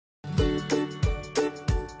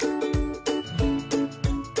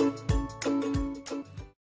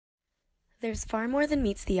There's far more than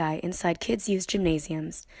meets the eye inside Kids Use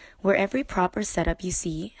gymnasiums, where every prop or setup you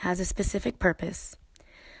see has a specific purpose.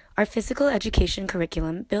 Our physical education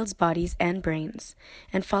curriculum builds bodies and brains,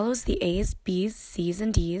 and follows the A's, B's, C's,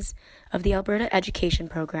 and D's of the Alberta Education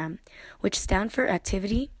Program, which stand for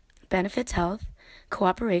Activity, Benefits Health,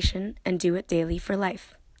 Cooperation, and Do It Daily for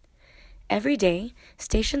Life. Every day,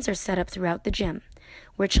 stations are set up throughout the gym,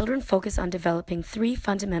 where children focus on developing 3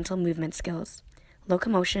 fundamental movement skills: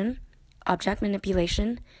 locomotion, object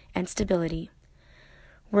manipulation, and stability.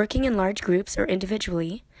 Working in large groups or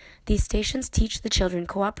individually, these stations teach the children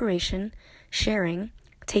cooperation, sharing,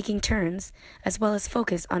 taking turns, as well as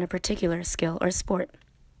focus on a particular skill or sport.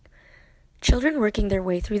 Children working their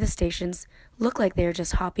way through the stations look like they are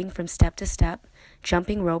just hopping from step to step,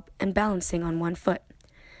 jumping rope, and balancing on one foot.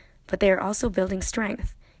 But they are also building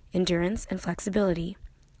strength, endurance, and flexibility.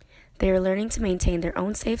 They are learning to maintain their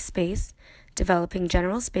own safe space, developing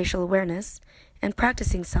general spatial awareness, and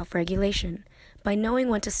practicing self-regulation by knowing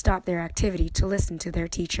when to stop their activity to listen to their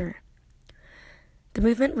teacher. The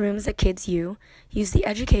movement rooms at Kids U use the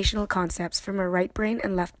educational concepts from our right brain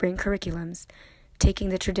and left brain curriculums, taking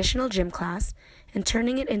the traditional gym class and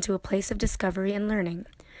turning it into a place of discovery and learning,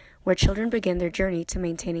 where children begin their journey to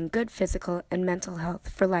maintaining good physical and mental health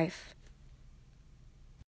for life.